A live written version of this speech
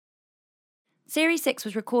Series 6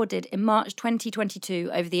 was recorded in March 2022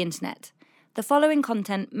 over the internet. The following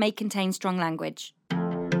content may contain strong language.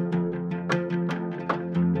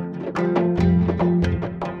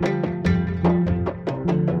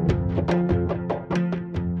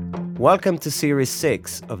 Welcome to Series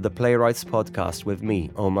 6 of the Playwrights Podcast with me,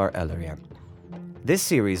 Omar Elarian. This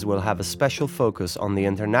series will have a special focus on the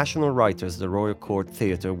international writers the Royal Court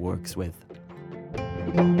Theatre works with.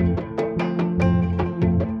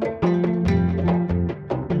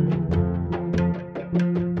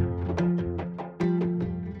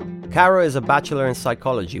 Caro is a bachelor in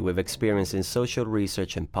psychology with experience in social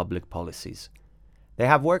research and public policies. They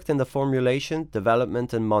have worked in the formulation,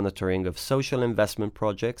 development and monitoring of social investment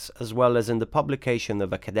projects, as well as in the publication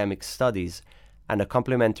of academic studies and a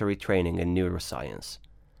complementary training in neuroscience.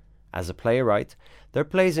 As a playwright, their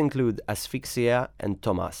plays include Asphyxia and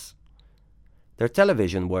Thomas. Their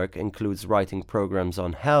television work includes writing programs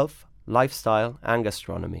on health, lifestyle and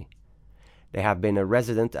gastronomy. They have been a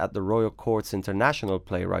resident at the Royal Court's International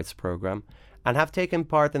Playwrights Programme and have taken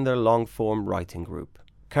part in their long-form writing group.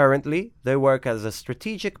 Currently, they work as a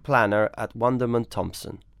strategic planner at Wunderman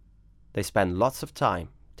Thompson. They spend lots of time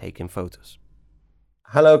taking photos.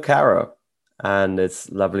 Hello, Caro, and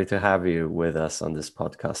it's lovely to have you with us on this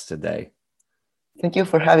podcast today. Thank you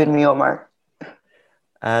for having me, Omar.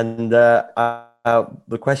 And the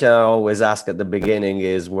question I always ask at the beginning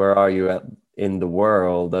is, where are you in the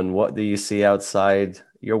world, and what do you see outside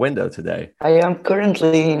your window today? I am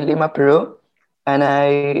currently in Lima, Peru, and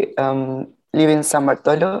I live in San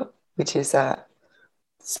Bartolo, which is a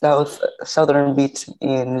southern beach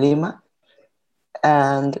in Lima.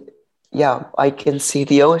 And yeah, I can see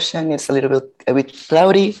the ocean. It's a bit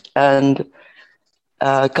cloudy, and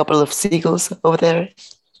a couple of seagulls over there.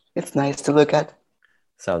 It's nice to look at.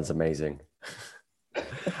 Sounds amazing.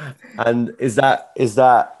 And is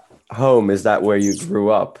that home? Is that where you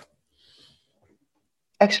grew up?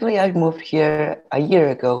 Actually, I moved here a year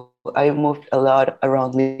ago. I moved a lot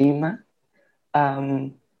around Lima.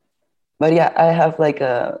 But yeah, I have like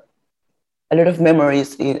a lot of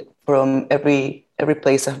memories from every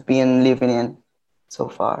place I've been living in so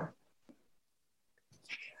far.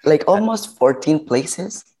 Like almost 14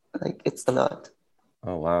 places. Like, it's a lot.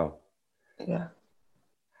 Oh, wow. Yeah.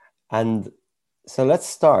 And so let's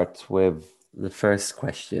start with the first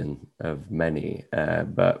question of many,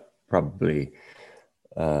 but probably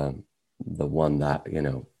the one that,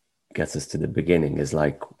 gets us to the beginning is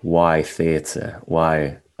like, why theatre?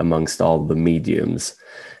 Why, amongst all the mediums,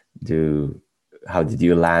 how did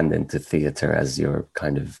you land into theatre as your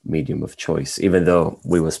kind of medium of choice? Even though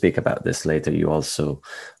we will speak about this later, you also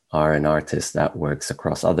are an artist that works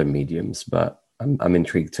across other mediums, but I'm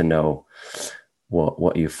intrigued to know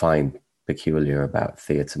what you find peculiar about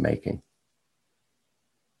theatre making.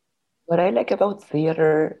 What I like about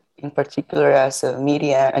theater in particular as a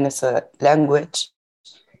media and as a language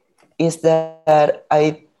is that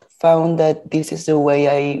I found that this is the way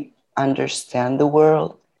I understand the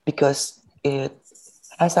world, because it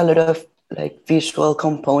has a lot of like visual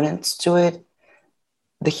components to it.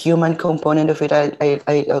 The human component of it, I'm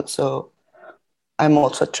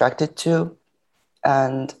also attracted to,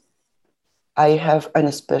 and I have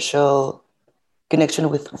a special connection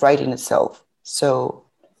with writing itself. So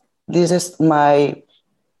this is my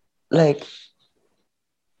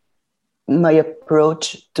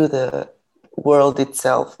approach to the world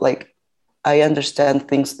itself. Like, I understand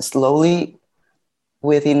things slowly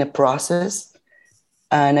within a process,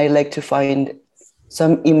 and I like to find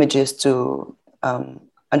some images to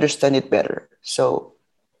understand it better. So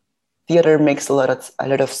theater makes a lot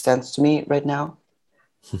of sense to me right now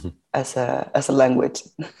as a language.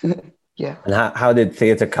 Yeah. And how did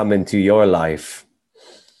theatre come into your life?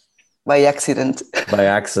 By accident. By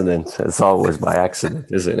accident. It's always by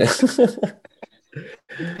accident, isn't it?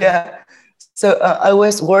 Yeah. So I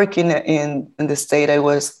was working in the state. I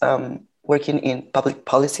was working in public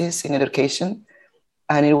policies in education,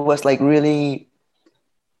 and it was like really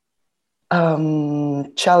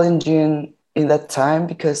challenging in that time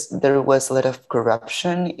because there was a lot of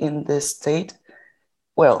corruption in the state.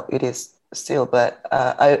 Well, it is still, but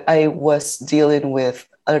I was dealing with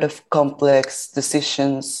a lot of complex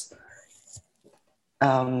decisions.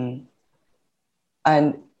 And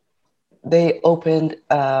they opened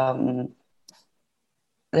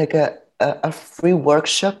like a free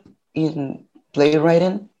workshop in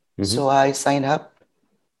playwriting. Mm-hmm. So I signed up,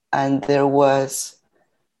 and I was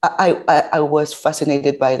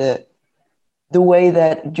fascinated by the way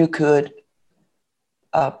that you could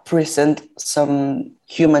present some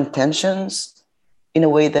human tensions in a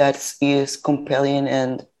way that is compelling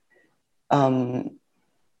and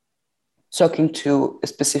talking to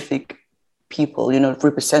specific people, you know,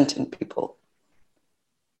 representing people.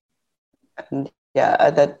 And yeah,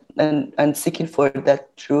 that and seeking for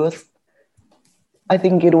that truth. I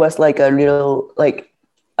think it was like a little, like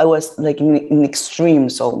I was like in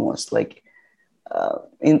extremes almost, like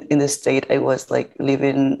in the state I was like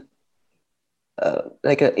living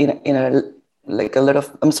like in a like a lot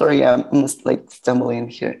of, I'm sorry, I'm almost like stumbling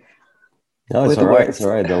here No, it's with all right. words. It's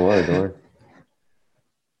all right. Don't worry. Don't worry.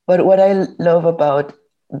 But what I love about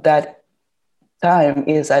that time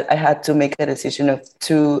is that I had to make a decision of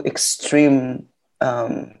two extreme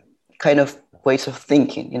kind of ways of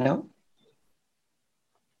thinking, you know?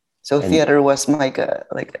 So And theater was like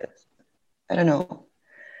I don't know,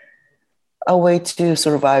 a way to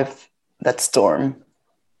survive that storm.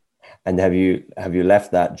 and have you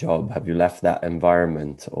left that job? Have you left that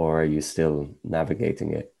environment, or are you still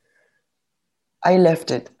navigating it? I left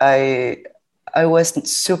it. I wasn't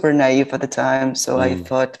super naive at the time, so I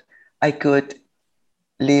thought I could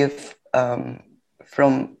live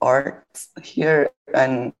from art here,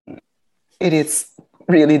 and it is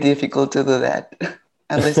really difficult to do that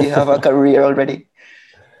unless you have a career already.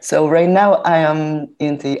 So right now I am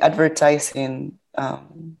in the advertising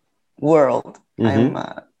world. Mm-hmm.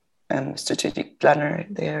 I'm a strategic planner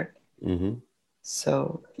there. Mm-hmm.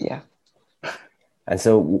 So yeah. And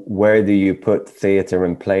so, where do you put theater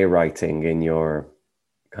and playwriting in your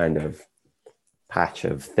kind of patch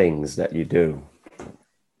of things that you do?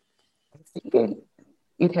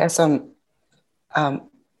 It has um, a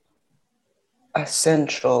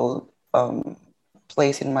central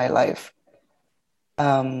place in my life.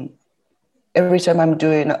 Every time I'm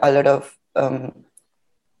doing a lot of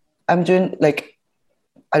I'm doing like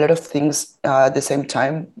a lot of things at the same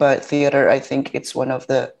time, but theater, I think it's one of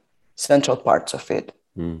the central parts of it.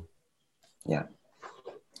 Yeah.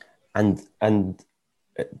 And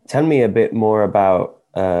tell me a bit more about,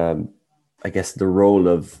 I guess, the role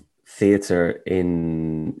of theater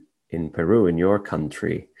in Peru, in your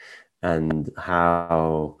country, and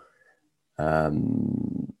how, how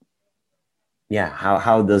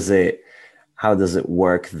does it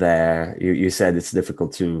work there? You said it's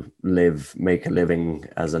difficult to make a living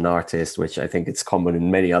as an artist, which I think it's common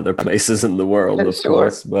in many other places in the world, of Sure.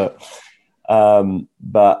 course. But I'm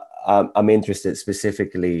interested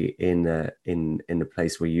specifically in the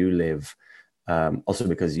place where you live, also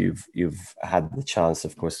because you've had the chance,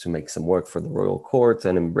 of course, to make some work for the Royal Court,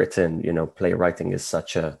 and in Britain, you know, playwriting is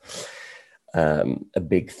such a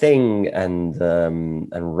big thing, and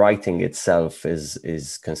writing itself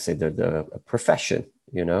is considered a profession,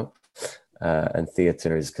 you know, and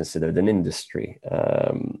theater is considered an industry.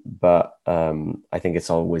 But I think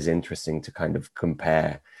it's always interesting to kind of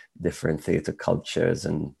compare different theater cultures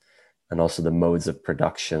and also the modes of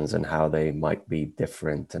productions and how they might be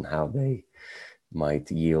different and how they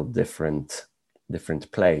might yield different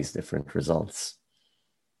plays, different results.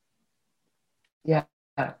 Yeah.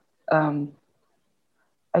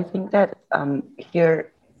 I think that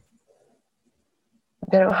here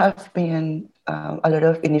there have been a lot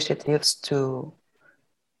of initiatives to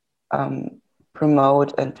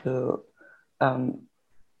promote and to,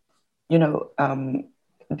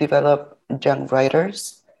 develop young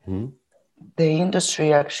writers. The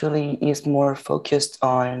industry actually is more focused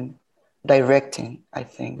on directing, I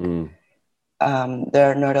think. There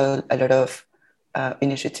are not a lot of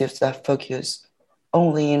initiatives that focus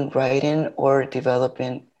only in writing or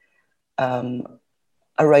developing a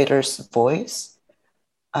writer's voice.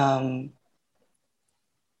 I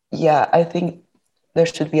think there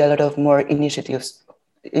should be a lot of more initiatives,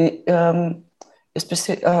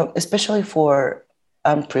 especially for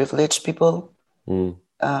unprivileged people,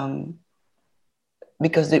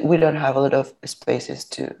 because we don't have a lot of spaces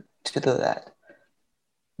to do that.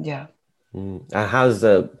 Yeah.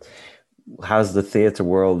 How's the theater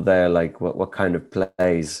world there? Like, what kind of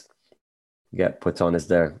plays get put on? Is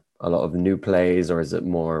there a lot of new plays, or is it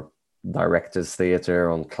more directors' theater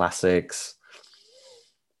on classics?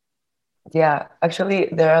 Yeah, actually,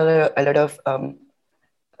 there are a lot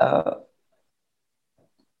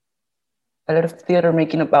of theater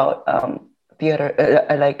making about theater,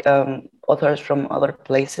 like authors from other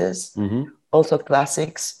places, also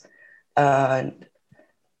classics, and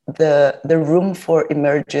the room for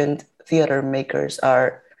emergent theater makers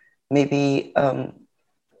are maybe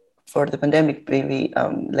for the pandemic, maybe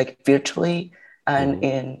like virtually and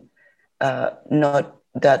in not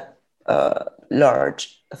that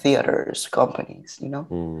large theaters companies, you know.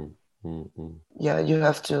 Yeah, you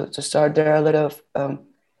have to start. There are a lot of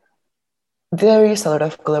there is a lot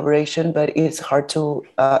of collaboration, but it's hard to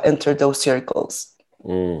enter those circles.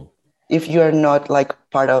 if you are not like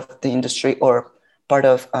part of the industry or part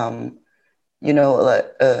of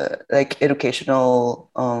like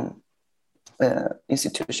educational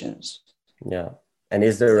institutions. Yeah. And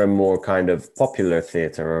is there a more kind of popular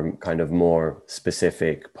theatre or kind of more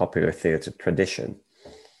specific popular theatre tradition?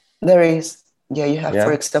 There is, yeah, you have,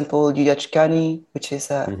 for Yeah. example, Yuyachkani, which is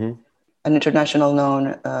Mm-hmm. an international known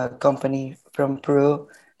company from Peru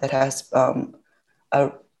that has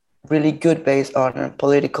a really good base on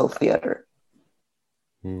political theater.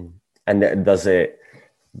 Mm. And does it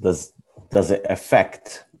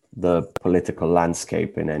affect the political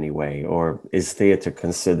landscape in any way, or is theatre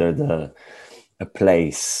considered a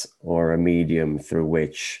place or a medium through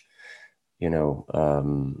which, you know,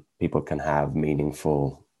 people can have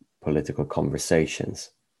meaningful political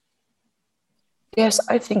conversations? Yes,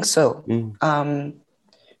 I think so.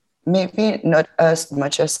 Maybe not as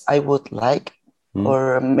much as I would like,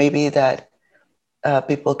 or maybe that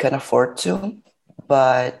people can afford to,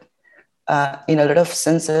 but in a lot of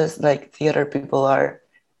senses, like theater people are,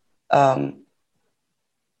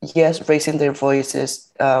 yes, raising their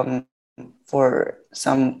voices for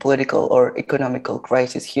some political or economical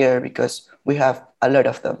crisis here because we have a lot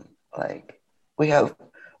of them. Like we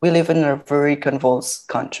live in a very convulsed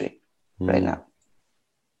country right now.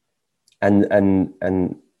 And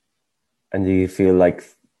do you feel like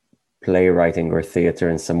playwriting or theater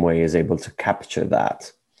in some way is able to capture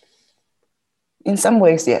that? In some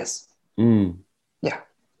ways, yes. Yeah.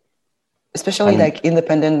 Especially like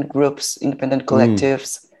independent groups, independent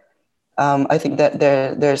collectives. I think that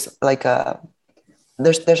there's like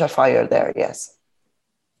there's a fire there, yes.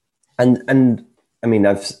 And I mean,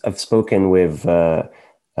 I've spoken with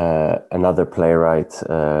another playwright,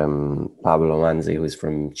 Pablo Manzi, who's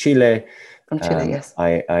from Chile. From Chile, yes.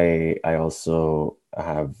 I also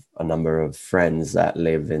have a number of friends that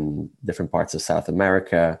live in different parts of South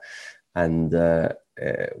America, and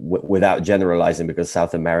without generalizing, because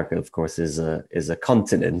South America, of course, is a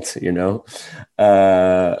continent, you know,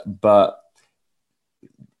 but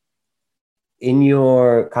in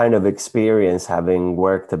your kind of experience, having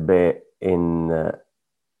worked a bit in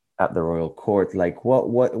at the Royal Court, like what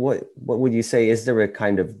would you say? Is there a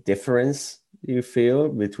kind of difference you feel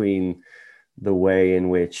between the way in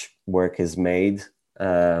which work is made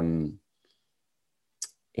in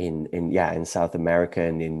South America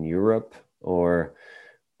and in Europe? Or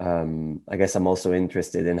I guess I'm also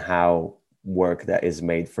interested in how work that is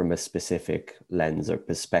made from a specific lens or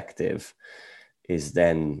perspective is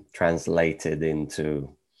then translated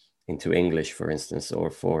into English, for instance, or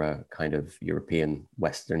for a kind of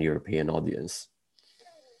Western European audience.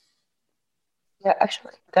 Yeah,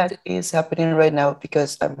 actually, that is happening right now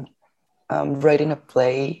because I'm writing a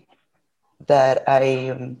play that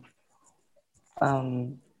I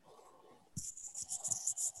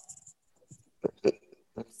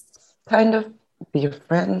kind of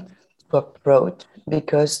different to approach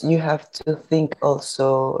because you have to think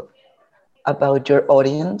also about your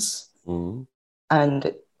audience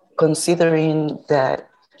and considering that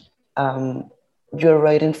you're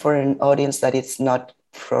writing for an audience that is not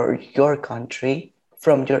from your country.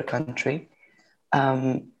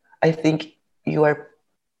 I think you are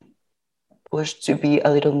pushed to be a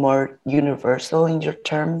little more universal in your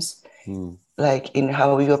terms, like in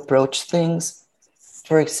how you approach things.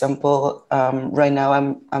 For example, right now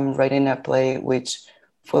I'm writing a play which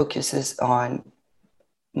focuses on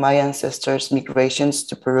my ancestors' migrations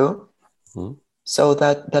to Peru. So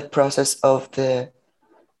that process of the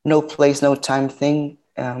no place, no time thing,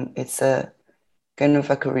 it's a kind of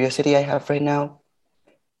a curiosity I have right now.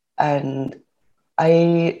 And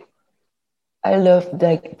I love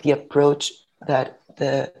the approach that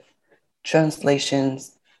the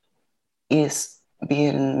translations is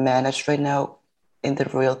being managed right now in the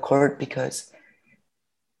Royal Court because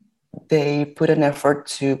they put an effort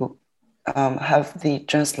to have the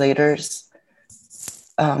translators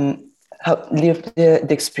live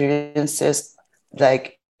the experiences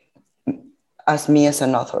like as me as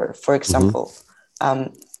an author. For example,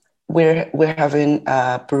 we're having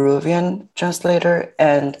a Peruvian translator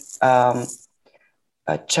and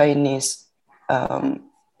a Chinese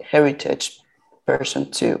heritage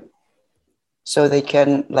person too, so they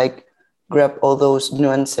can like grab all those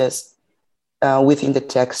nuances within the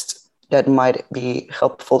text that might be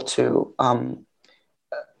helpful to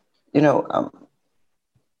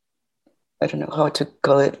I don't know how to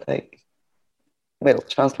call it, like, well,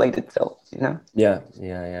 translate itself, you know? Yeah.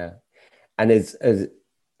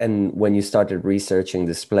 And when you started researching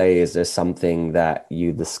this play, is there something that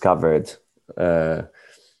you discovered that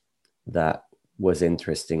was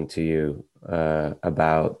interesting to you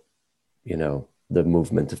about, the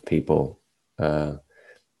movement of people to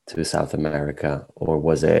South America, or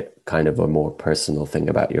was it kind of a more personal thing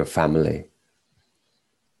about your family?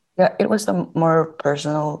 Yeah, it was a more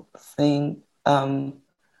personal thing. I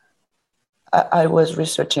was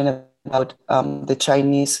researching about the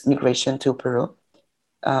Chinese migration to Peru,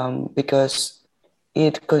 because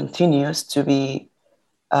it continues to be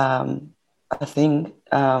a thing,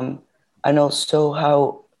 and also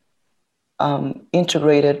how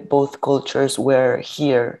integrated both cultures were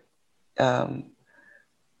here.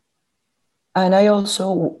 And I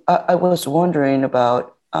was wondering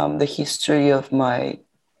about the history of the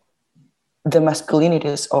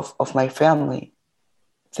masculinities of my family,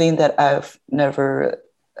 thing that I've never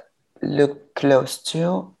looked close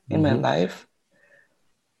to in my life.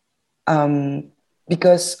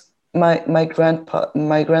 Because my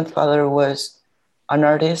grandfather was an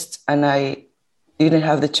artist, and I didn't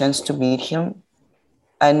have the chance to meet him,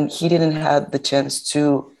 and he didn't have the chance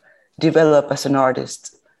to develop as an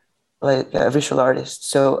artist, like a visual artist.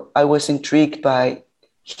 So I was intrigued by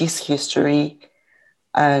his history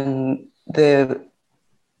and the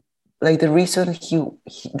reasons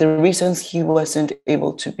he wasn't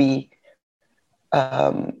able to be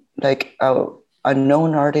like a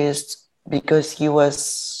known artist, because he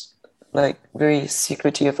was like very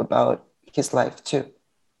secretive about his life too.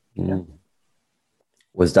 Yeah.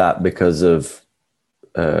 Was that because of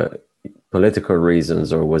political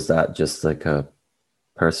reasons, or was that just like a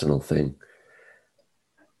personal thing?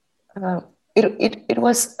 It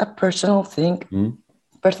was a personal thing.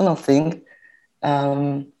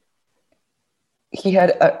 He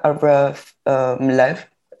had a rough life.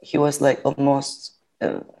 He was like almost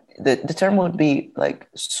the term would be like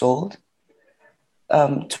sold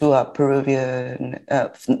to a Peruvian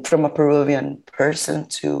from a Peruvian person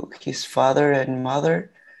to his father and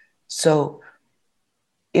mother. So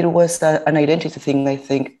it was an identity thing, I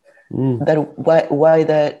think. That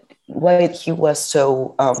why he was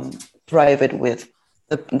so private with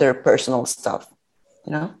their personal stuff,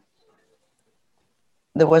 you know.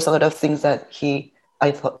 There was a lot of things that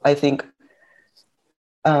I think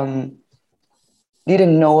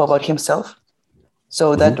didn't know about himself.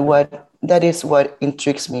 So that is what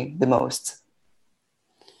intrigues me the most.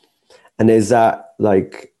 And is that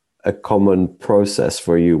like a common process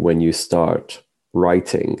for you when you start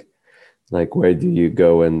writing? Like, where do you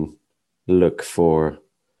go and look for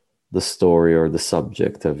the story or the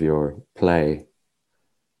subject of your play?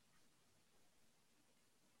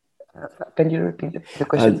 Can you repeat the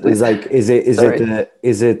question? It's like,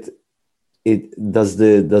 does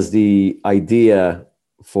the idea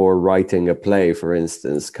for writing a play, for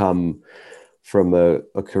instance, come from a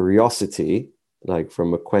curiosity, like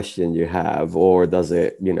from a question you have, or does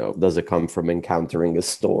it come from encountering a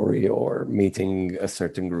story or meeting a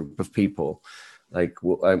certain group of people? Like,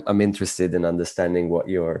 I'm interested in understanding what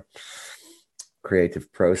your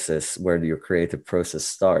creative process, where your creative process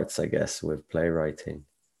starts, I guess, with playwriting.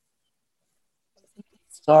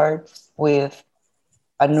 Starts with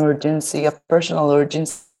an urgency, a personal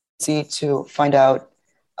urgency to find out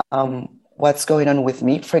what's going on with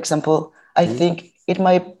me. For example, I think it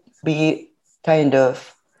might be kind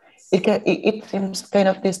of, it seems kind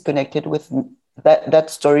of disconnected with that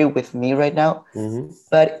story with me right now.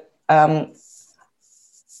 But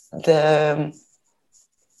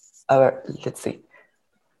let's see.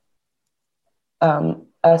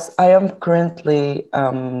 As I am currently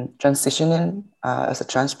transitioning as a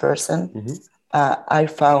trans person, I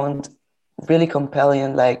found really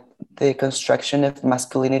compelling like the construction of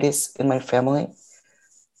masculinities in my family.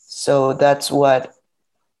 So that's what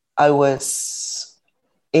I was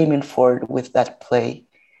aiming for with that play.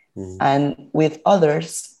 And with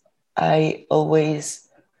others, I always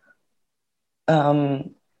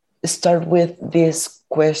start with this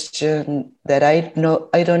question that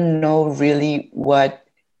I don't know really what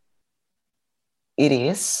it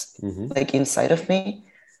is, like inside of me,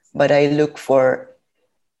 but I look for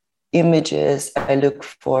images, I look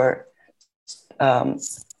for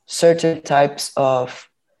certain types of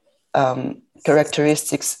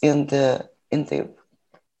characteristics in the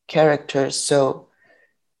characters. So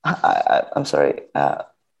I'm sorry,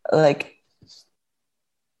 like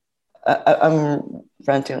I'm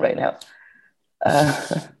ranting right now.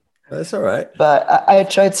 That's all right. But I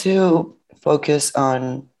try to focus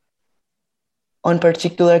on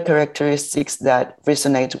particular characteristics that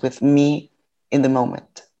resonate with me in the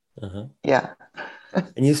moment. Yeah.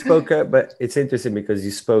 And you spoke, but it's interesting because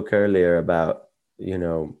you spoke earlier about,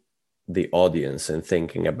 the audience and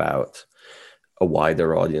thinking about a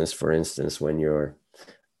wider audience, for instance, when you're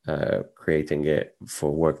creating it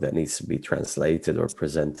for work that needs to be translated or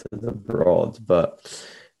presented abroad. But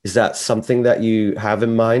is that something that you have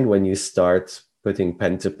in mind when you start putting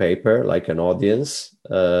pen to paper, like an audience,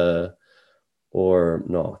 or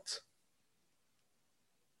not?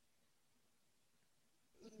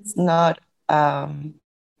 It's not a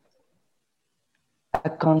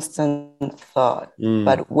constant thought,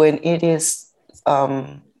 but when it is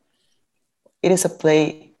a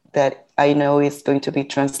play that I know is going to be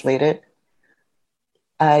translated,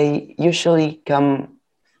 I usually come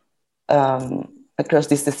across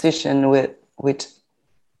this decision with which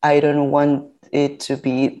I don't want it to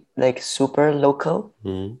be like super local.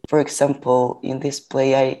 For example, in this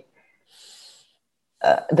play,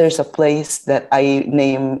 there's a place that I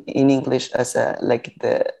name in English as like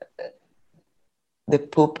the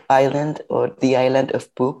Poop Island, or the island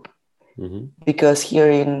of poop, because here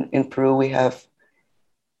in Peru we have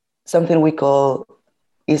something we call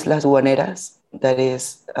Islas Guaneras, that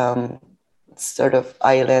is sort of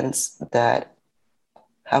islands that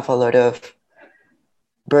have a lot of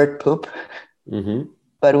bird poop,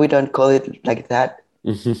 but we don't call it like that.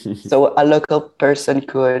 So a local person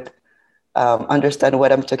could understand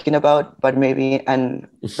what I'm talking about, but maybe an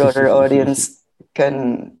broader audience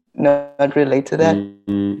can not relate to that.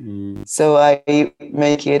 So I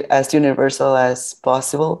make it as universal as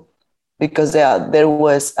possible, because there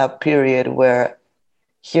was a period where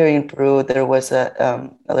here in Peru there was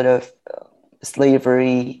a lot of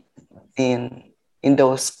slavery in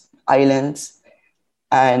those islands,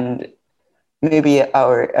 and maybe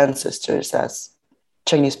our ancestors as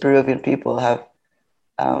Chinese Peruvian people have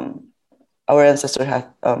our ancestors have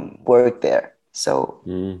worked there. So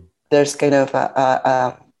there's kind of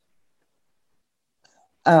a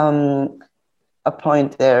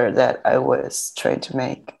point there that I was trying to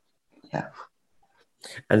make. Yeah.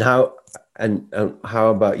 And how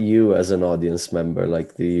about you as an audience member?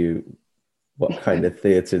 Like, what kind of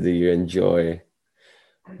theater do you enjoy?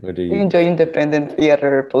 Or do you enjoy independent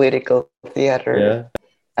theater, political theater?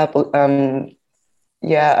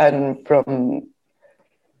 Yeah, and from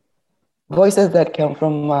voices that come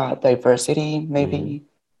from diversity, maybe.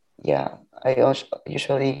 Yeah, I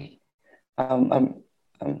usually I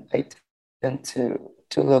tend to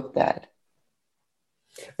look that.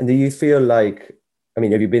 And do you feel like, I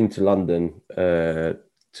mean, have you been to London I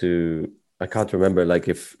can't remember, like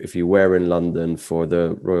if you were in London for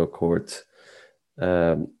the Royal Court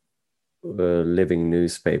living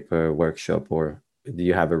newspaper workshop, or do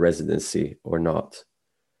you have a residency or not?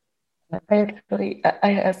 I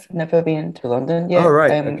have never been to London yet. Oh,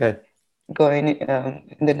 right. I'm okay. Going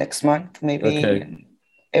in the next month, maybe in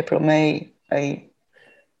April, May.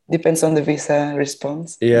 Depends on the visa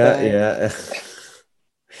response. Yeah.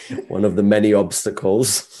 One of the many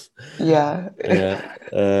obstacles. Yeah.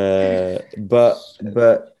 But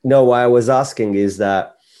no, what I was asking is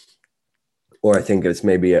that, or I think it's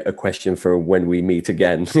maybe a question for when we meet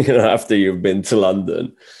again, after you've been to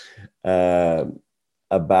London,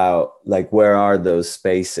 about like, where are those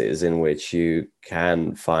spaces in which you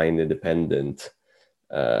can find independent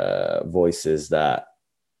voices that,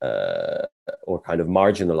 or kind of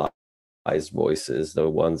marginalized voices, the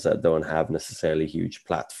ones that don't have necessarily huge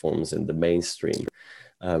platforms in the mainstream.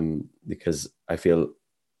 Because I feel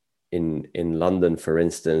in London, for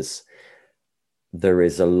instance, there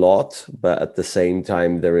is a lot, but at the same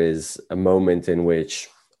time, there is a moment in which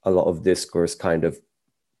a lot of discourse kind of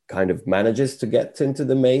manages to get into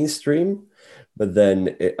the mainstream, but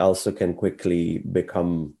then it also can quickly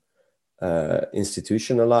become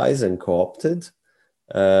institutionalized and co-opted.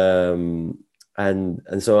 And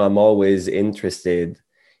so I'm always interested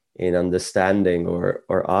in understanding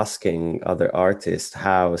or asking other artists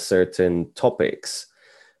how certain topics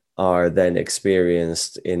are then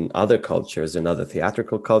experienced in other cultures, in other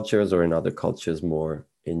theatrical cultures, or in other cultures more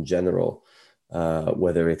in general,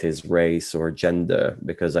 whether it is race or gender,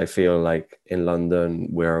 because I feel like in London,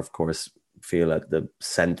 we're of course feel at the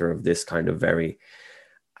center of this kind of very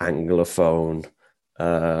Anglophone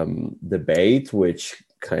debate, which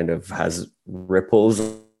kind of has ripples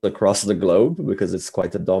across the globe because it's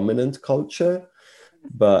quite a dominant culture.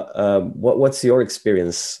 But what's your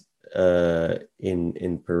experience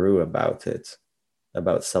in Peru about it,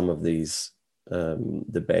 about some of these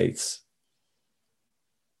debates?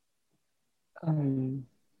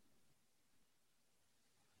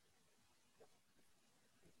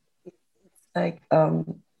 Like I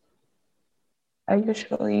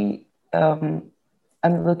usually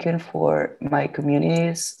I'm looking for my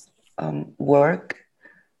community's work.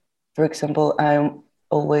 For example, I'm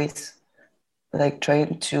always like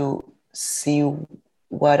trying to see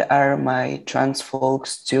what are my trans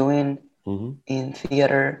folks doing Mm-hmm. in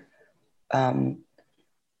theater.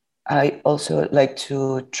 I also like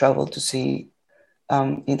to travel to see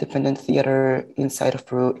independent theater inside of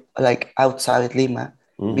Peru, like outside Lima,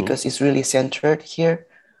 Mm-hmm. because it's really centered here.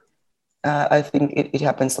 I think it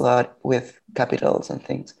happens a lot with capitals and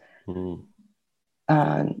things. Mm-hmm.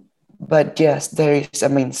 But yes, there is a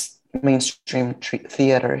mainstream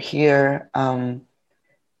theater here.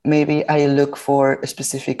 Maybe I look for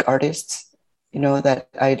specific artists, that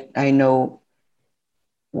I know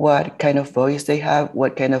what kind of voice they have,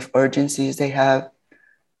 what kind of urgencies they have.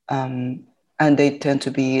 And they tend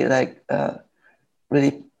to be like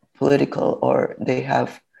really political, or they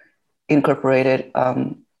have incorporated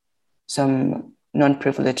some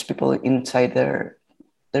non-privileged people inside their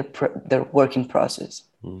working process.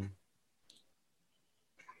 Mm-hmm.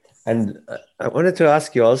 And I wanted to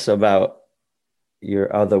ask you also about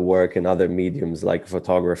your other work in other mediums like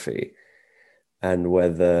photography, and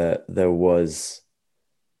whether there was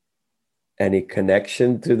any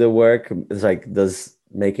connection to the work. It's like, does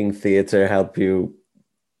making theater help you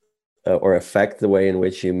or affect the way in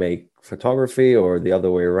which you make photography, or the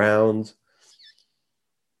other way around?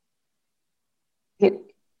 It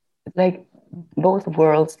like both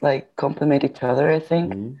worlds like complement each other, I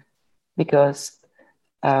think, Mm-hmm. because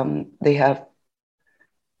they have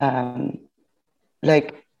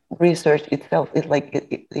like research itself.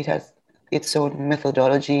 It has its own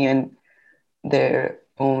methodology and their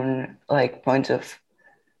own like points of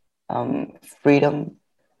freedom.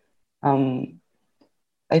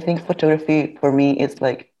 I think photography for me is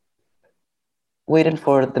like waiting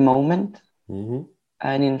for the moment, Mm-hmm.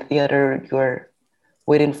 and in theater you're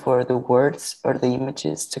waiting for the words or the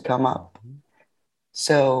images to come up.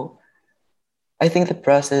 So I think the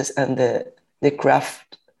process and the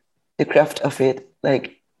craft of it,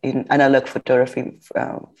 like in analog photography,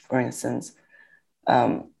 for instance,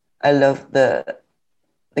 I love the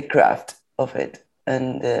craft of it,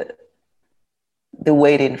 and the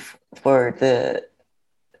waiting for the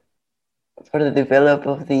develop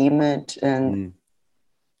of the image, and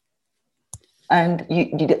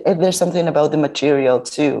there's something about the material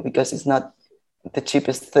too, because it's not the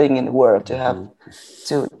cheapest thing in the world to have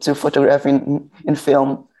to photograph in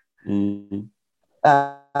film.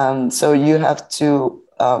 Mm-hmm. So you have to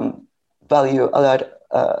value a lot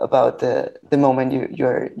about the moment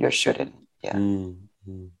you're shooting. Yeah.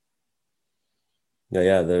 Mm-hmm.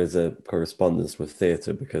 Yeah, there's a correspondence with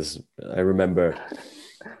theater, because I remember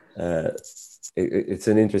it's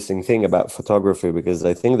an interesting thing about photography, because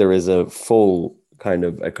I think there is a full kind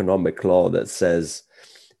of economic law that says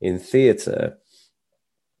in theater,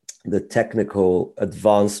 the technical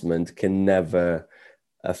advancement can never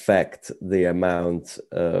affect the amount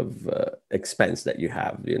of expense that you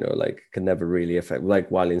have, like can never really affect,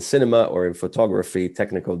 like while in cinema or in photography,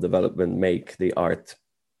 technical development make the art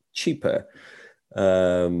cheaper.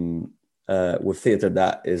 With theater,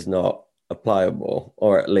 that is not applicable,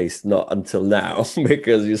 or at least not until now,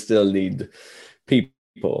 because you still need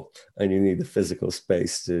people and you need the physical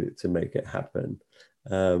space to make it happen.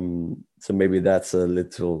 So maybe that's a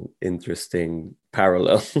little interesting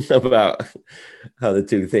parallel about how the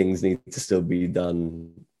two things need to still be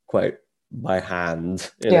done quite by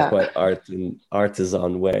hand in a quite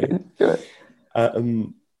artisan way. Sure.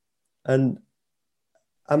 And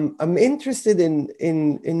I'm interested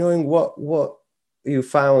in knowing what you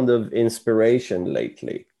found of inspiration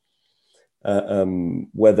lately.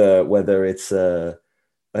 Whether it's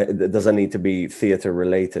it doesn't need to be theater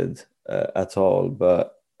related at all,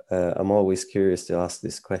 but I'm always curious to ask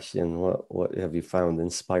this question: what have you found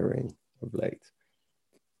inspiring of late?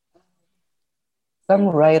 Some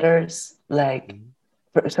writers, like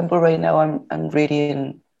for example, right now I'm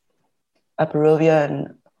reading a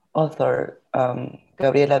Peruvian author,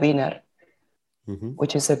 Gabriela Wiener,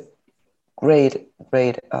 which is a great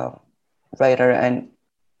writer, and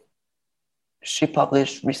she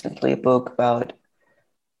published recently a book about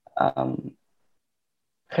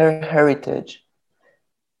her heritage,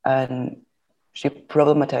 and she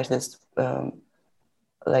problematizes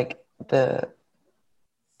like the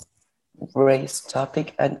race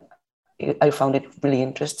topic, and I found it really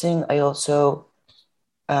interesting. I also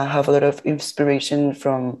have a lot of inspiration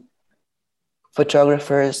from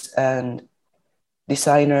photographers and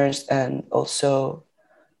designers, and also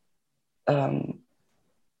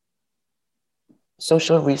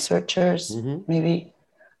social researchers, maybe.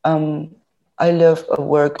 I love the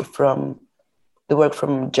work from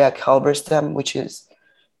Jack Halberstam,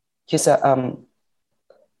 he's a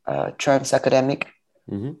trans academic.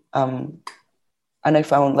 And I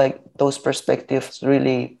found like those perspectives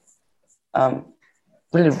really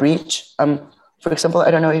really rich. For example,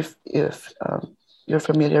 I don't know if you're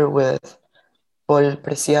familiar with Paul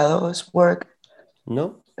Preciado's work.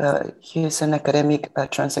 No? He's an academic,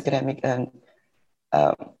 trans academic, and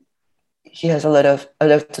um, he has a lot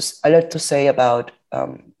to say about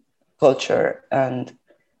culture and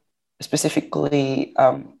specifically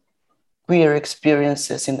queer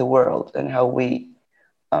experiences in the world and how we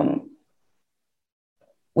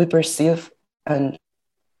perceive and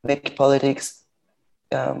make politics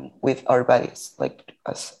with our bodies, like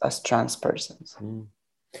as trans persons.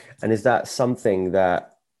 And is that something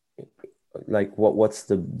that, like, what's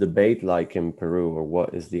the debate like in Peru, or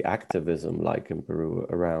what is the activism like in Peru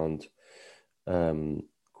around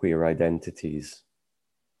queer identities?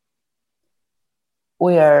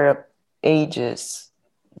 We are ages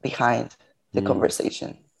behind the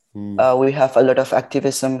conversation. We have a lot of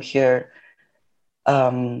activism here.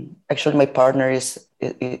 Actually, my partner is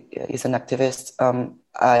an activist.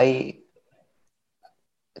 I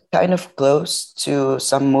kind of close to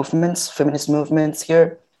some movements, feminist movements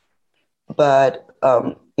here, but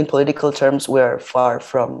in political terms, we're far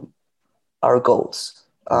from our goals.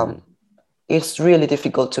 It's really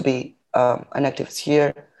difficult to be an activist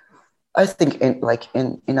here. I think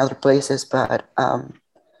in other places, but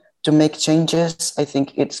to make changes, I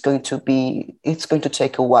think it's going to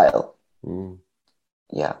take a while.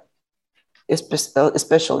 Yeah,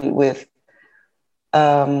 especially with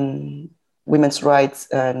women's rights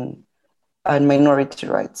and minority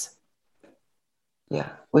rights. Yeah,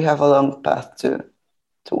 we have a long path to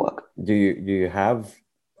walk. Do you have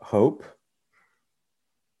hope?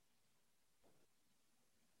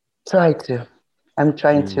 I'm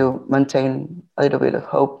trying to maintain a little bit of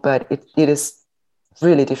hope, but it is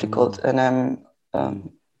really difficult, and I'm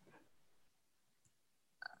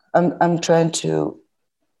trying to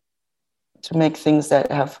make things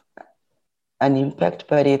that have an impact,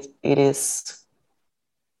 but it is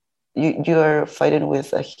you're fighting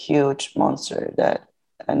with a huge monster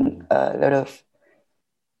and a lot of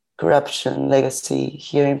corruption legacy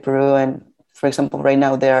here in Peru. And for example, right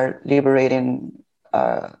now they are liberating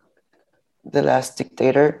the last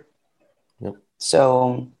dictator. Yep.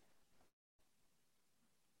 So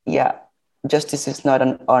yeah, justice is not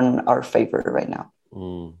on our favor right now,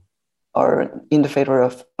 or in the favor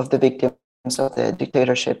of the victims of the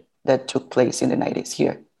dictatorship that took place in the 90s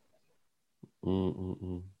here.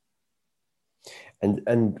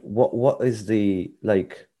 And what is the,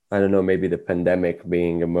 like, I don't know, maybe the pandemic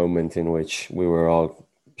being a moment in which we were all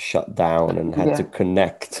shut down and had to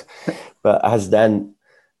connect, but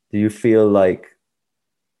do you feel like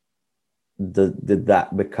did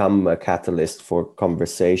that become a catalyst for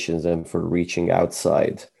conversations and for reaching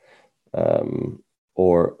outside,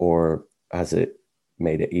 or has it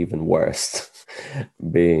made it even worse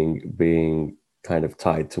being kind of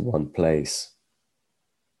tied to one place?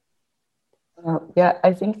 Yeah,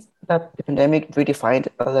 I think that the pandemic redefined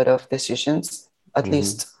a lot of decisions, at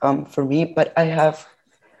least for me. But I had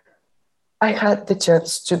the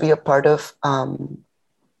chance to be a part of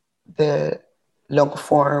the long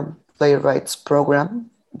form playwrights program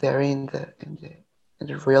there in the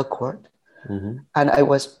Real Court, and I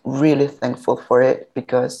was really thankful for it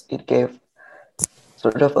because it gave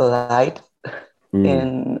sort of a light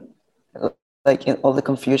in all the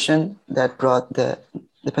confusion that brought the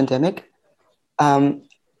pandemic.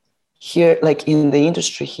 Here, like in the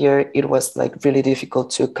industry here, it was like really difficult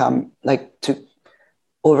to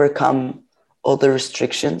overcome all the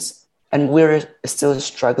restrictions, and we're still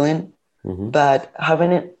struggling. But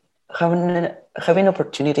having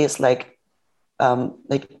opportunities like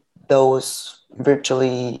those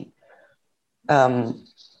virtually,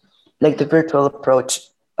 like the virtual approach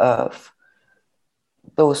of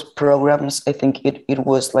those programs, I think it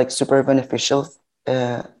was like super beneficial.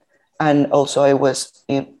 And also I was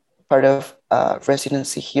part of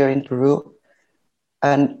residency here in Peru,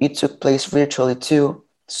 and it took place virtually too.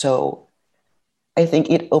 So I think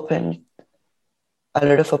it opened a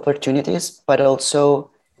lot of opportunities, but also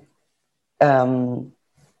highlighted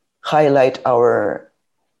our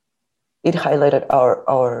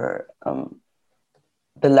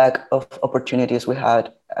the lack of opportunities we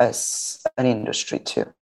had as an industry too.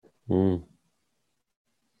 And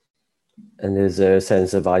there's a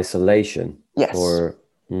sense of isolation. Yes. Or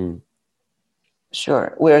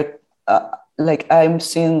sure. We're I'm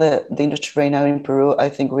seeing the industry right now in Peru. I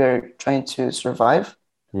think we're trying to survive.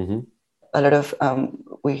 A lot of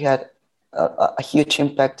we had a huge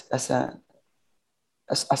impact as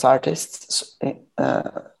artists.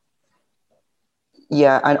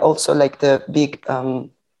 Yeah, and also like the big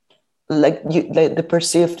the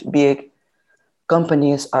perceived big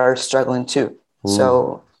companies are struggling too.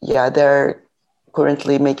 So yeah, they're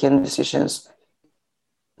currently making decisions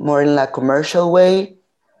more in a commercial way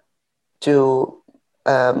to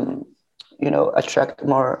attract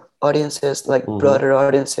more audiences, like broader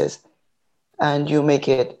audiences, and you make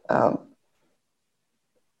it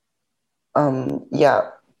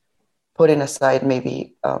putting aside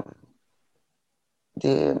maybe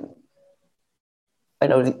the I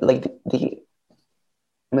know like the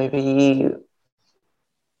maybe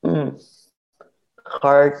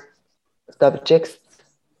hard subjects.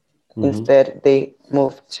 Instead they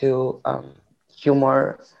move to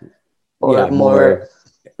humor or more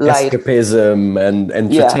light escapism and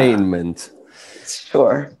entertainment.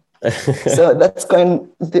 Sure. So that's kind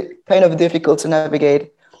of difficult to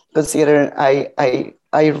navigate, considering I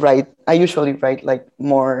usually write like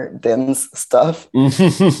more dense stuff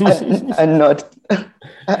and not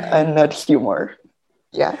humor.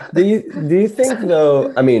 Yeah. Do you think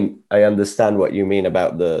though? I mean, I understand what you mean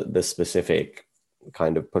about the specific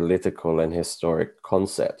kind of political and historic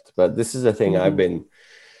concept, but this is a thing I've been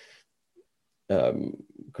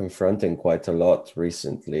confronting quite a lot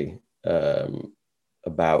recently,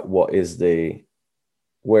 about where is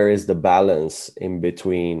the balance in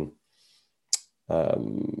between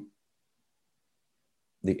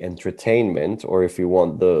the entertainment, or if you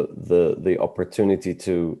want the opportunity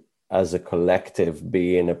to, as a collective,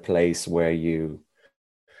 be in a place where you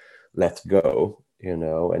let go,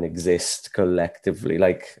 and exist collectively,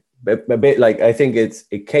 like a bit like, I think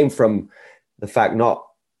it came from the fact not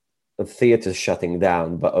of theaters shutting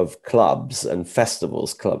down, but of clubs and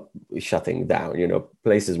festivals shutting down,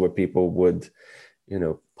 places where people would,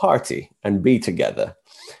 party and be together.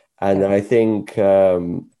 And I think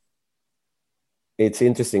it's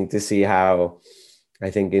interesting to see how,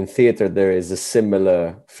 I think in theater there is a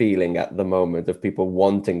similar feeling at the moment of people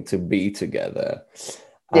wanting to be together.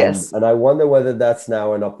 Yes. And I wonder whether that's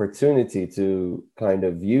now an opportunity to kind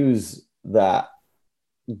of use that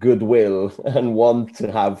goodwill and want to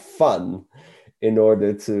have fun in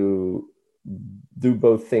order to do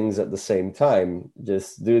both things at the same time,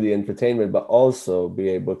 just do the entertainment, but also be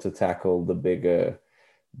able to tackle the bigger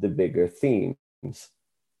themes.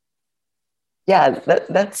 Yeah,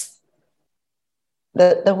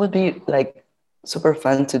 that would be like super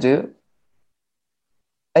fun to do.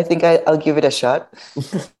 I think I'll give it a shot.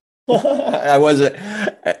 I wasn't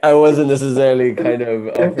necessarily kind of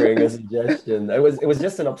offering a suggestion. It was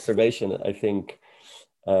just an observation. I think,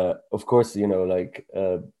 of course, like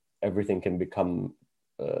everything can become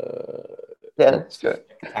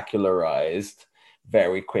spectacularized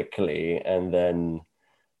very quickly, and then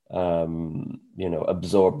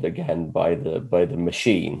absorbed again by the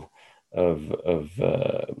machine of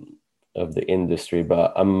the industry.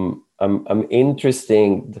 But I'm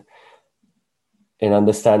interested in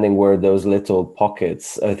understanding where those little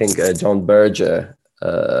pockets, I think John Berger,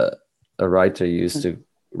 a writer, used to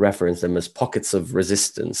reference them as pockets of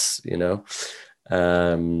resistance,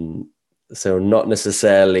 so not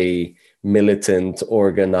necessarily militant,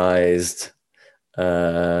 organized,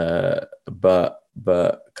 but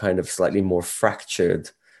kind of slightly more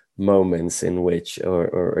fractured moments in which,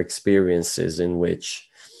 or experiences in which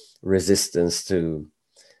resistance to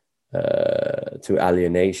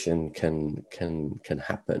alienation can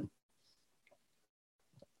happen.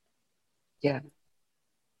 Yeah.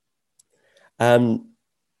 One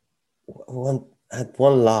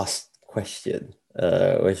last question,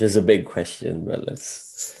 which is a big question, but let's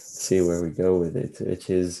see where we go with it. Which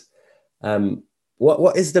is,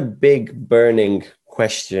 what is the big burning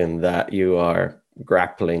question that you are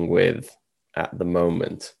grappling with at the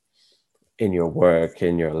moment in your work,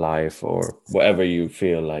 in your life, or whatever you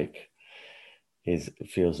feel like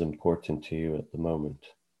feels important to you at the moment?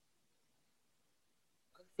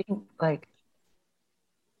 I think like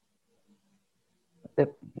the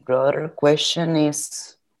broader question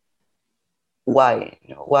is why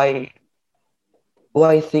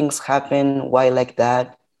things happen, why like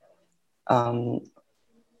that,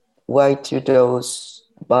 why to those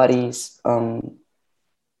bodies.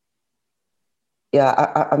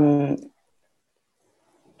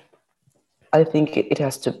 I think it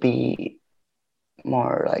has to be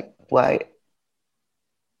more like why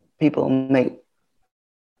people make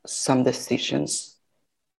some decisions,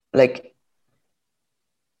 like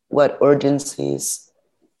what urgencies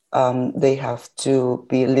they have to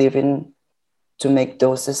be living to make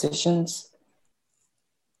those decisions,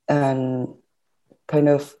 and kind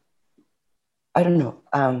of, I don't know.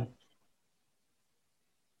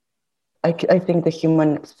 I think the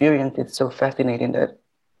human experience is so fascinating that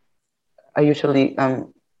I usually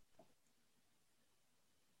kind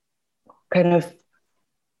of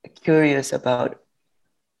curious about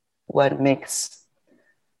what makes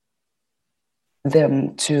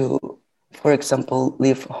them to, for example,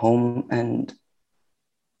 leave home and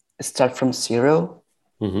start from zero,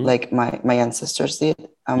 like my ancestors did.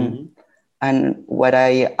 And what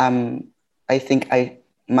I think I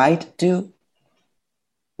might do,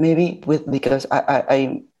 maybe because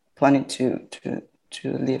I'm planning to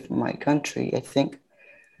leave my country, I think.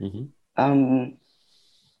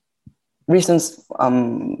 Reasons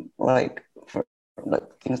like for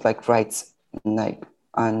like things like rights, like,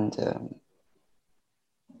 and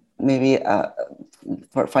maybe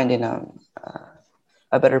for finding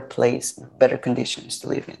a better place, better conditions to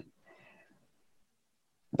live in.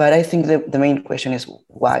 But I think the main question is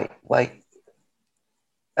why,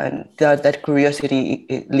 and that curiosity,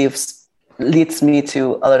 it leads me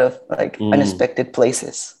to a lot of like unexpected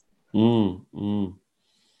places. And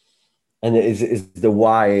is the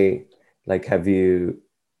why, like, have you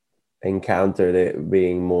encountered it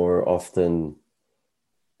being more often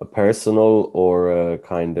a personal or a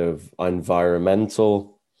kind of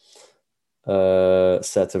environmental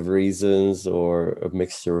set of reasons, or a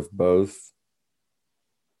mixture of both?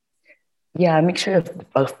 Yeah, a mixture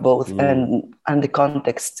of both. And the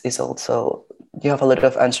context is also, you have a lot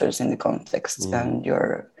of answers in the context and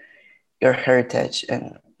your heritage,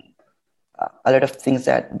 and a lot of things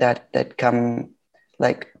that come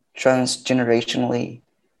like transgenerationally,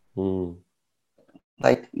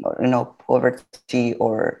 like, you know, poverty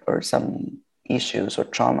or some issues or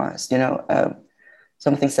traumas, you know,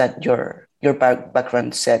 some things that your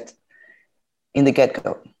background set in the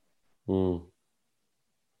get-go.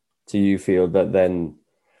 Do you feel that then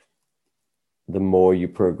the more you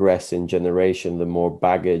progress in generation, the more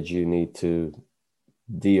baggage you need to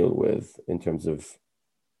deal with in terms of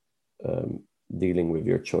dealing with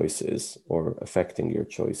your choices or affecting your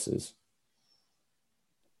choices?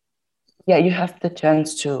 Yeah, you have the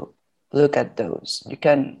chance to look at those.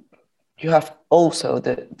 You have also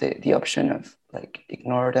the option of like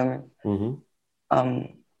ignore them,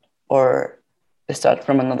 or start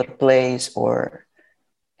from another place, or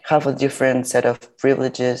have a different set of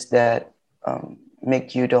privileges that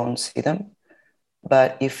make you don't see them.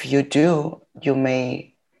 But if you do, you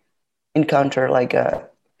may encounter like a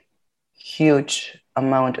huge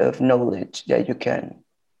amount of knowledge that you can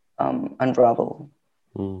unravel.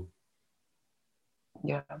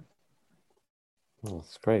 Yeah.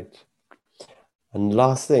 That's great. And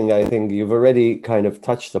last thing, I think you've already kind of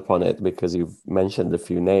touched upon it because you've mentioned a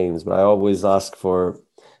few names, but I always ask for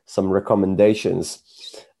some recommendations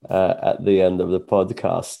at the end of the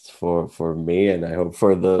podcast for me, and I hope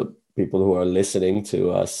for the people who are listening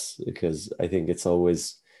to us, because I think it's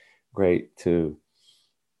always great to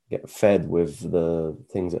get fed with the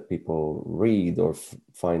things that people read or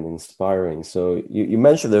find inspiring. So you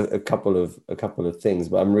mentioned a couple of things,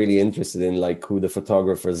 but I'm really interested in like who the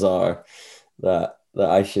photographers are that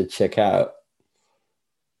I should check out.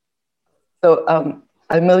 So I'm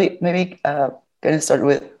maybe gonna start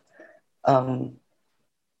with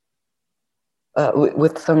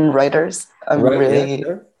some writers. I'm Right, really, yeah,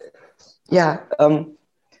 sure. yeah.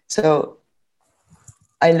 So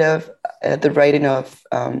I love the writing of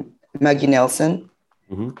Maggie Nelson,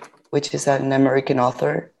 which is an American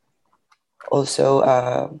author. Also,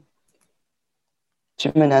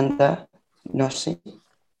 Chimananda Ngozi.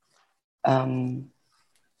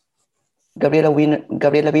 Gabriela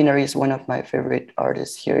Wiener is one of my favorite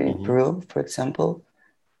artists here in Peru, for example.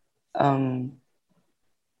 I'm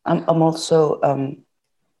also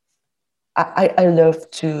I love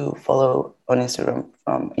to follow on Instagram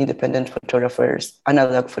independent photographers,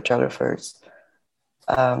 analog photographers.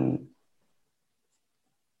 I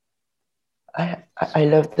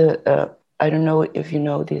love the I don't know if you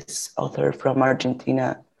know this author from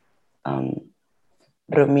Argentina,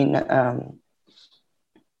 Romina.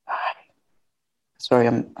 Sorry,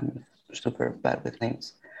 I'm super bad with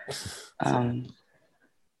names.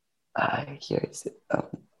 Here is it.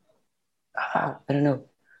 I don't know.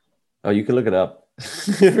 Oh, you can look it up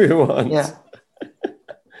if you want. Yeah.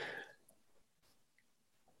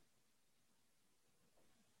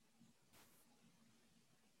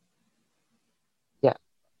 Yeah.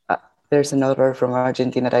 There's another from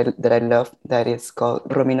Argentina that I love that is called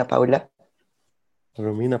Romina Paula.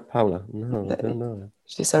 Romina Paula. No, I don't know.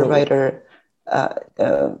 She's a writer.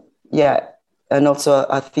 Yeah, and also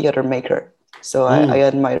a theater maker. So I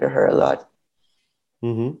admire her a lot.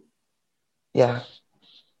 Yeah.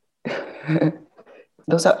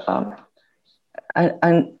 Those are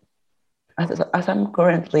and as I'm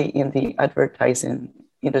currently in the advertising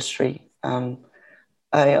industry, I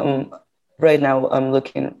am right now I'm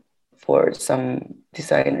looking for some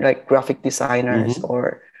design, like graphic designers, Mm-hmm.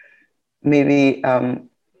 or maybe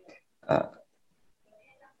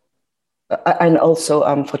and also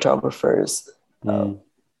photographers. Mm.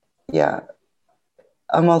 Yeah,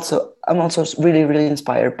 I'm also really really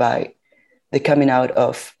inspired by the coming out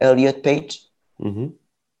of Elliot Page, Mm-hmm.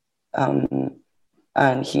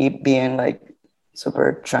 and he being like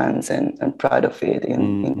super trans and proud of it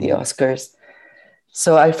in the Mm-hmm. Oscars.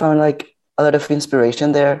 So I found like a lot of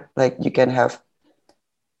inspiration there. Like you can have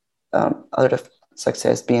a lot of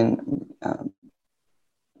success being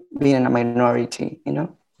in a minority, you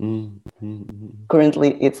know. Mm-hmm.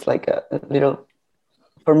 Currently, it's like a little,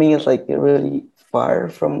 for me, it's like really far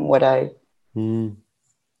from what Mm.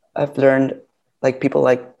 I've learned, like people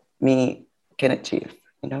like me can achieve,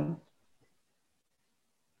 you know.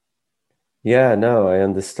 Yeah, no, I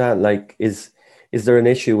understand. Like, is there an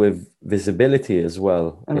issue with visibility as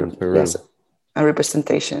well in And yes, Peru? and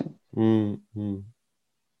representation. Mm-hmm.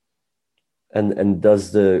 And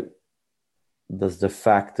does the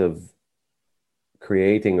fact of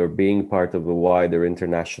creating or being part of a wider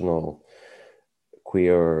international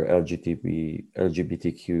queer or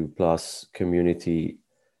LGBTQ plus community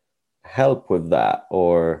help with that,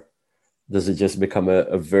 or does it just become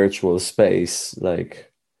a virtual space?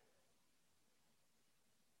 Like,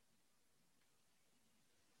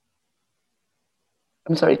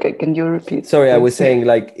 I'm sorry, can you repeat, sorry, I was please? saying,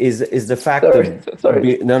 like, is the fact of Sorry,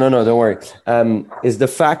 sorry. no, don't worry. Is the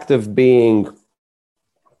fact of being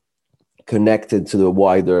connected to the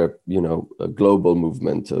wider, global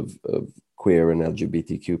movement of queer and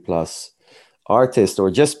LGBTQ plus artists or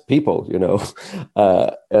just people,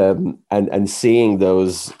 and seeing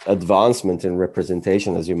those advancement in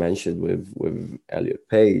representation, as you mentioned, with Elliot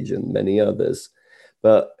Page and many others.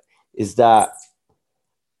 But is that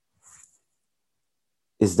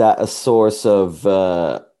a source of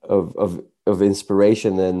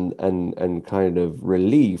inspiration and kind of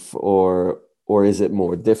relief, or is it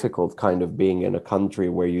more difficult kind of being in a country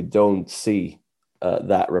where you don't see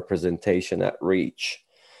that representation at reach?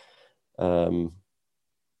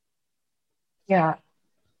 Yeah,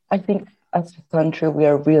 I think as a country, we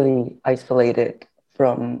are really isolated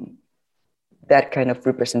from that kind of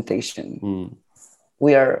representation.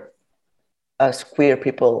 We are, as queer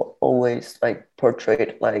people, always like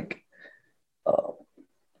portrayed like,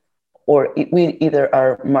 or we either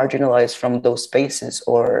are marginalized from those spaces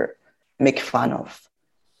or make fun of.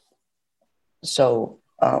 So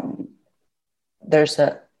there's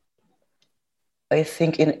I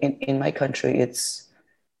think in my country, it's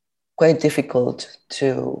quite difficult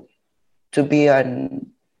to be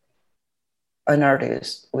an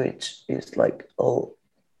artist which is like all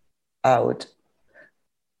out.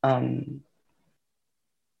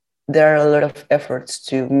 There are a lot of efforts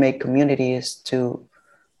to make communities, to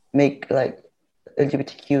make like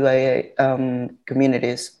LGBTQIA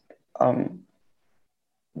communities,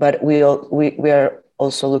 but we are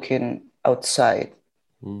also looking outside,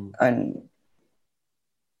 and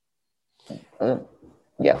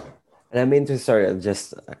yeah. And I'm interested, sorry,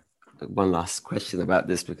 just one last question about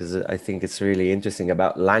this, because I think it's really interesting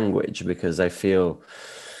about language, because I feel,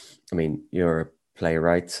 I mean, you're a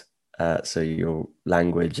playwright, so your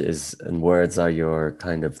language and words are your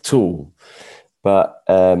kind of tool. But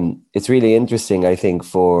it's really interesting, I think,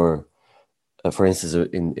 for instance,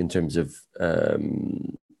 in terms of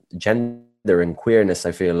gender and queerness,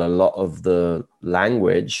 I feel a lot of the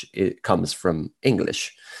language, it comes from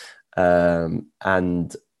English. And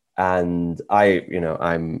I,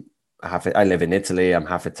 I live in Italy. I'm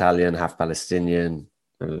half Italian, half Palestinian,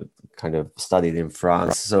 kind of studied in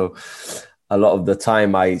France. So a lot of the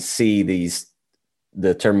time I see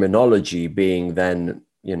the terminology being then,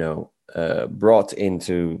 brought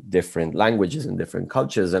into different languages and different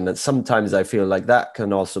cultures. And that sometimes I feel like that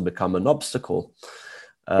can also become an obstacle,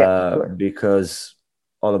 Sure. because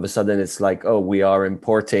all of a sudden it's like, oh, we are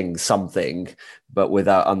importing something, but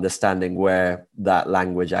without understanding where that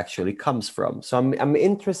language actually comes from. So I'm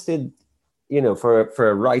interested, for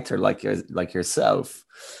a writer like yourself,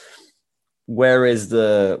 where is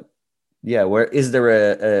there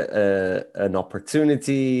an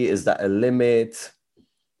opportunity? Is that a limit?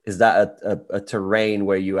 Is that a terrain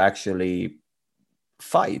where you actually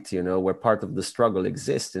fight, where part of the struggle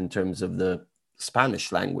exists in terms of the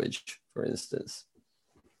Spanish language, for instance?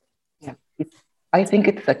 Yeah, I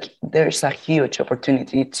think there's a huge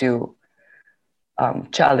opportunity to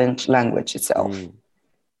challenge language itself,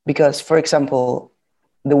 because, for example,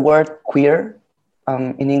 the word queer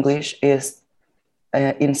in English is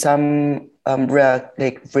in some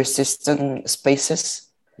like resistance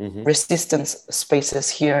spaces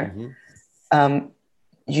here.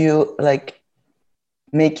 you like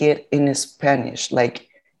make it in Spanish, like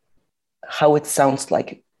how it sounds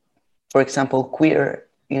like. For example, queer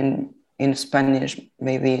in Spanish,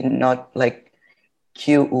 maybe not like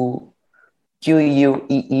Queer, but Cuir.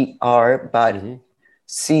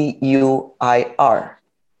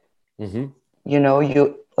 You know,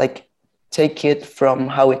 you like take it from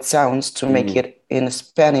how it sounds to make it in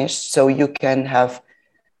Spanish, so you can have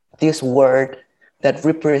this word that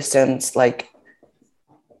represents like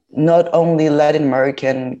not only Latin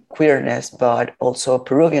American queerness, but also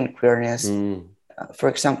Peruvian queerness, for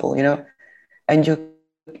example, you know.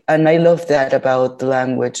 And I love that about the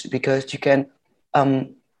language, because you can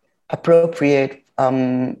appropriate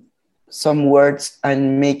some words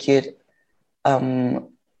and make it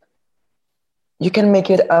you can make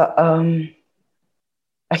it a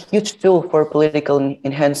huge tool for political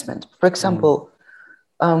enhancement. For example,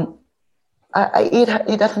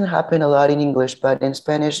 it doesn't happen a lot in English, but in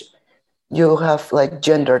Spanish you have like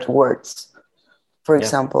gendered words, for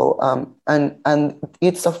example, and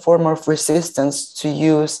it's a form of resistance to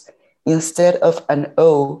use, instead of an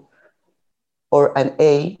O or an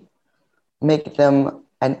A, make them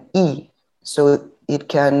an E, so it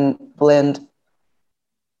can blend.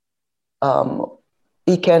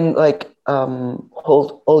 It can like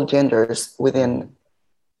hold all genders within.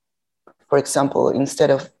 For example,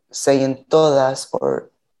 instead of saying todas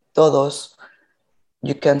or todos,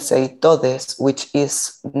 you can say todes, which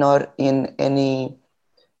is not in any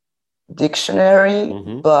dictionary,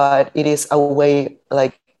 but it is a way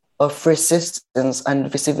like of resistance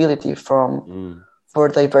and visibility for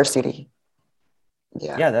diversity.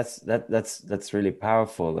 Yeah, that's really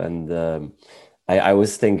powerful. And I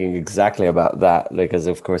was thinking exactly about that, because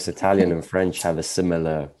of course Italian and French have a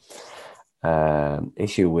similar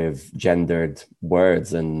issue with gendered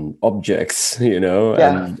words and objects, you know,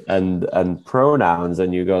 and pronouns,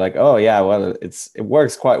 and you go like, oh yeah, well it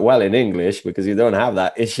works quite well in English because you don't have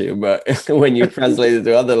that issue, but when you translate it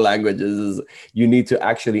to other languages, you need to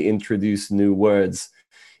actually introduce new words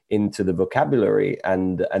into the vocabulary,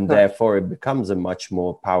 and therefore it becomes a much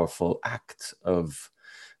more powerful act of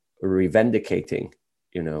revendicating,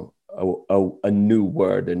 you know, a new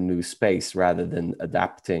word, a new space, rather than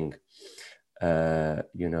adapting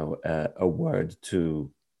you know, a word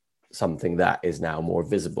to something that is now more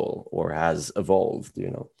visible or has evolved,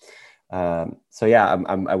 you know. So yeah,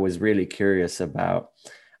 I was really curious about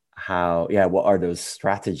how, what are those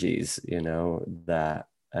strategies, you know, that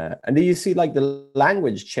and do you see like the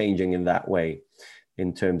language changing in that way,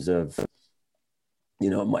 in terms of, you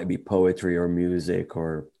know, it might be poetry or music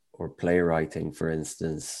or playwriting, for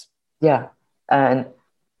instance? Yeah, and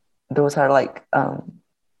those are like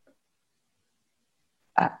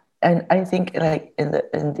and I think like in the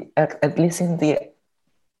at least in the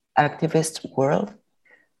activist world,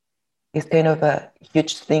 it's kind of a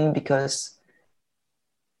huge thing, because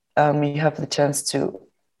you have the chance to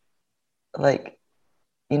like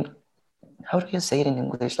how do you say it in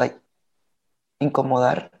English, like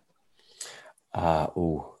incomodar?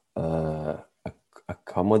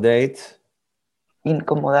 Accommodate?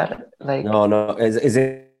 Incomodar, like no, is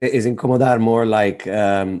incomodar more like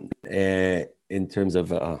in terms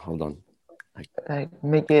of hold on, like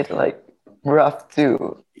make it like rough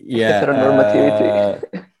to heteronormativity.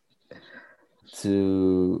 heteronormativity.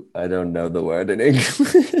 To, I don't know the word in English.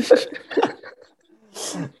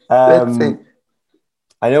 Let's see.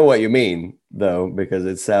 I know what you mean though, because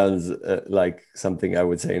it sounds like something I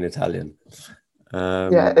would say in Italian.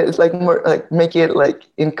 Yeah, it's like more like make it like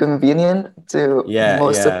inconvenient to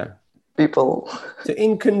most of people. To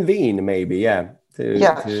inconvene, maybe,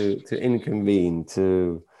 to inconvene,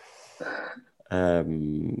 to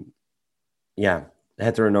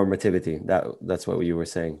heteronormativity. That's what you were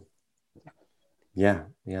saying. Yeah.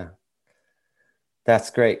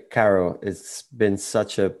 That's great, Caro. It's been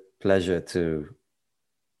such a pleasure to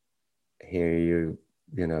hear you.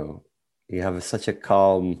 You know, you have such a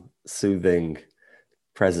calm, soothing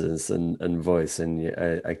presence and voice, and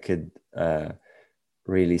I could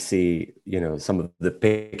really see, you know, some of the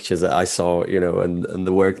pictures that I saw, you know, and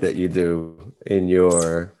the work that you do in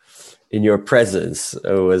your presence.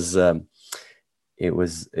 It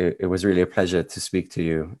was really a pleasure to speak to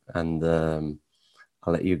you, and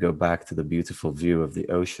I'll let you go back to the beautiful view of the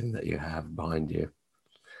ocean that you have behind you.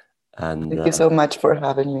 And thank you so much for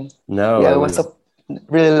having me. No, yeah, it was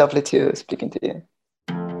really lovely to speaking to you.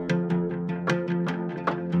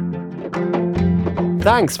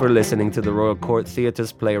 Thanks for listening to the Royal Court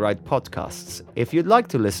Theatre's Playwright podcasts. If you'd like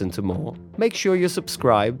to listen to more, make sure you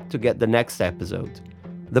subscribe to get the next episode.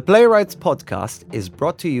 The Playwrights podcast is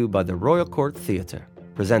brought to you by the Royal Court Theatre,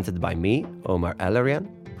 presented by me, Omar Elarian,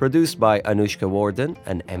 produced by Anushka Warden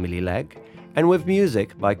and Emily Legg, and with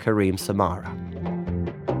music by Kareem Samara.